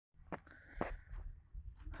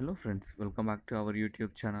Hello friends, welcome back to our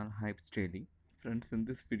YouTube channel Hyps Daily. Friends, in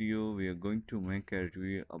this video we are going to make a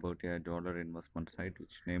review about a dollar investment site which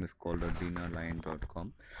name is called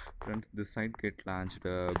dinnerline.com. Friends, this site get launched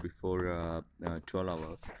before 12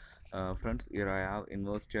 hours. Friends, here I have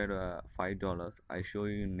invested $5. I show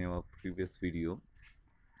you in our previous video.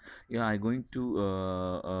 Yeah, I'm going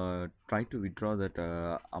to try to withdraw that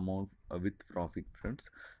amount with profit, friends.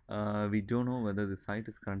 We don't know whether the site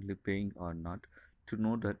is currently paying or not. To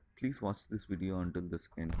know that, please watch this video until the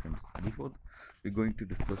end, friends. Before we're going to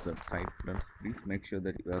discuss that site, friends, please make sure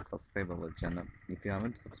that you have subscribed our channel. If you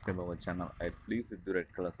haven't subscribed our channel, please hit the red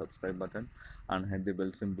color subscribe button and hit the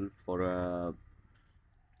bell symbol for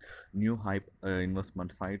new hype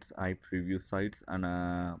investment sites, hype review sites, and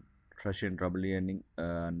fresh and trouble earning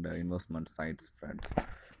and investment sites, friends.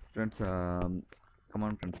 Friends, come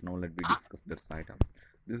on, friends. Now let me discuss that site.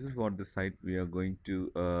 This is what the site we are going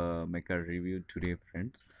to make a review today,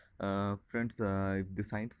 friends. Friends, if the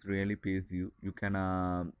site really pays you, you can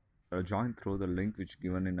join through the link which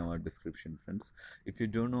given in our description, friends. If you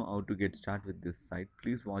don't know how to get started with this site,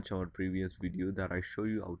 please watch our previous video that I show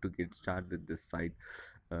you how to get started with this site,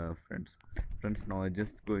 friends. Now I'm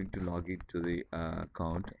just going to log into the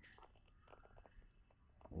account.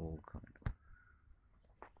 Oh god.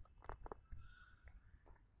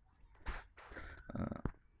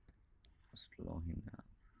 Just log in now.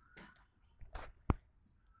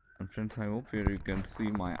 And friends, I hope here you can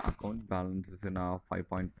see my account balance is in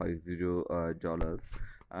 5.50 dollars.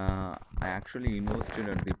 I actually invested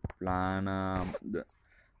at the plan the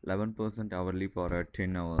 11% hourly for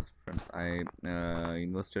 10 hours, friends. I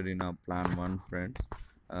invested in a plan 1, friends.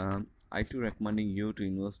 I too recommending you to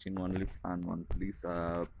invest in only plan 1. Please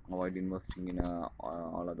avoid investing in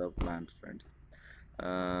all other plans, friends.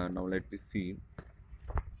 Now let me see.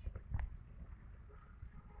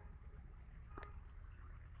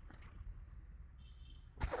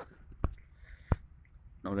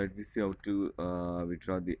 Now let me see how to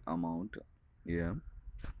withdraw the amount. Yeah,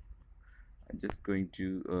 I'm just going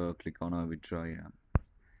to click on a withdraw. Yeah,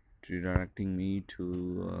 redirecting me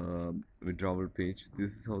to withdrawal page.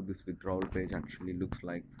 This is how this withdrawal page actually looks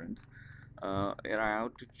like, friends. Here I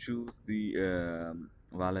have to choose the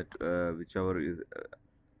wallet whichever is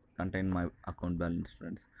contain my account balance,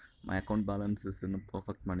 friends. My account balance is in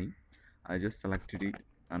perfect money. I just selected it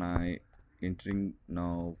and I entering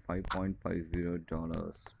now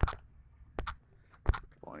 $5.50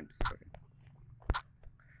 point,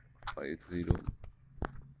 sorry, 50,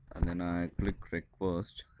 and then I click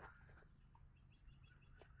request.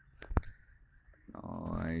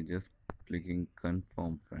 Now I just clicking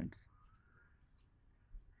confirm, friends.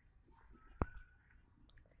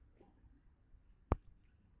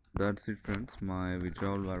 That's it, friends. My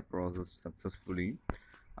withdrawal were processed successfully.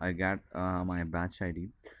 I got my batch ID.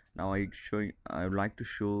 Now I would like to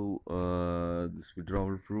show this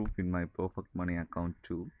withdrawal proof in my perfect money account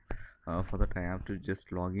too. For that I have to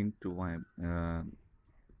just log in to my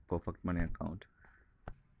perfect money account.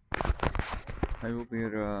 I hope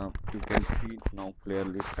here you can see it now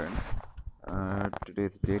clearly, friends.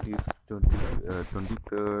 Today's date is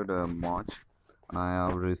 23rd March, and I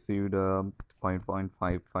have received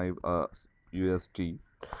 5.55 USD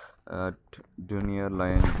at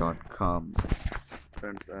dinnerline.com.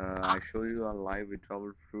 Friends, I show you a live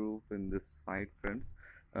withdrawal proof in this site, friends.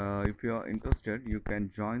 If you are interested, you can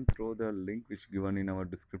join through the link which given in our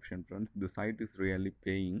description, friends. The site is really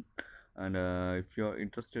paying, and if you're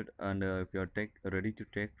interested and if you're ready to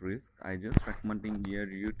take risk, I just recommending here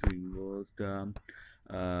you to invest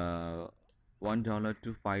uh, $1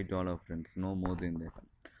 to $5, friends, no more than that.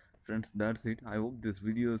 Friends, that's it. I hope this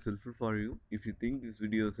video is helpful for you. If you think this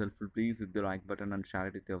video is helpful, please hit the like button and share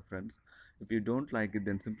it with your friends. If you don't like it,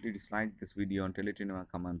 then simply dislike this video and tell it in our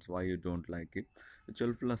comments why you don't like it, which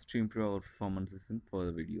will help us to improve our performances in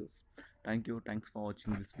further videos. Thank you. Thanks for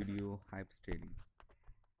watching this video. Hype Daily.